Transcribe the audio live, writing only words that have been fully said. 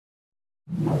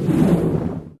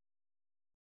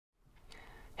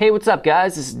Hey, what's up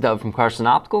guys? This is Doug from Carson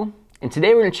Optical, and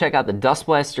today we're going to check out the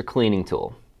DustBlaster cleaning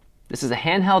tool. This is a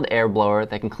handheld air blower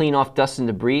that can clean off dust and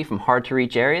debris from hard to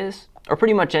reach areas, or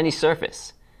pretty much any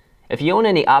surface. If you own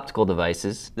any optical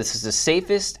devices, this is the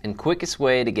safest and quickest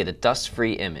way to get a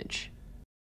dust-free image.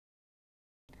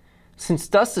 Since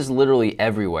dust is literally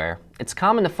everywhere, it's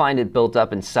common to find it built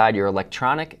up inside your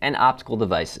electronic and optical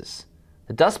devices.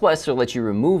 The DustBlaster lets you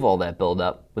remove all that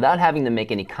buildup without having to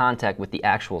make any contact with the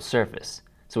actual surface,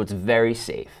 so it's very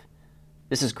safe.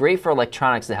 This is great for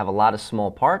electronics that have a lot of small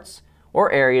parts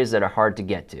or areas that are hard to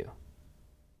get to.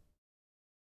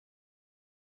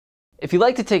 If you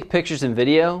like to take pictures and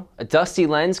video, a dusty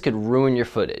lens could ruin your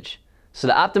footage. So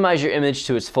to optimize your image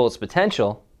to its fullest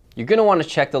potential, you're going to want to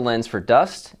check the lens for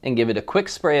dust and give it a quick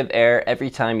spray of air every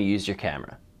time you use your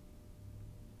camera.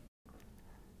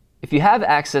 If you have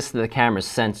access to the camera's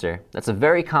sensor, that's a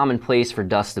very common place for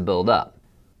dust to build up.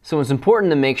 So it's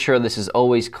important to make sure this is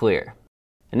always clear.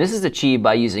 And this is achieved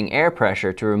by using air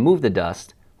pressure to remove the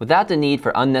dust without the need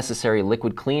for unnecessary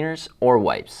liquid cleaners or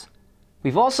wipes.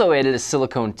 We've also added a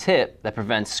silicone tip that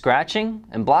prevents scratching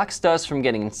and blocks dust from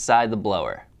getting inside the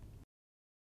blower.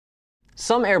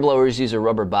 Some air blowers use a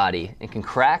rubber body and can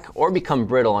crack or become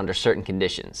brittle under certain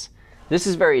conditions. This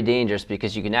is very dangerous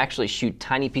because you can actually shoot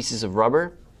tiny pieces of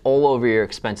rubber all over your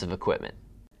expensive equipment.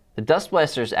 The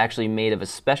DustBlaster is actually made of a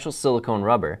special silicone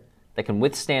rubber that can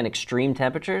withstand extreme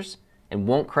temperatures and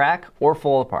won't crack or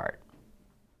fall apart.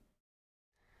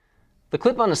 The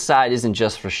clip on the side isn't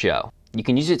just for show. You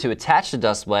can use it to attach the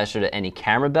DustBlaster to any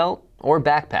camera belt or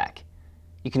backpack.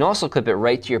 You can also clip it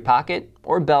right to your pocket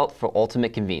or belt for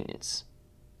ultimate convenience.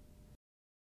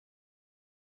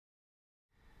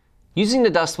 Using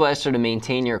the DustBlaster to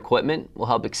maintain your equipment will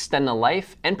help extend the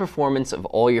life and performance of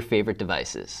all your favorite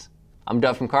devices. I'm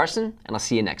Doug from Carson, and I'll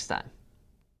see you next time.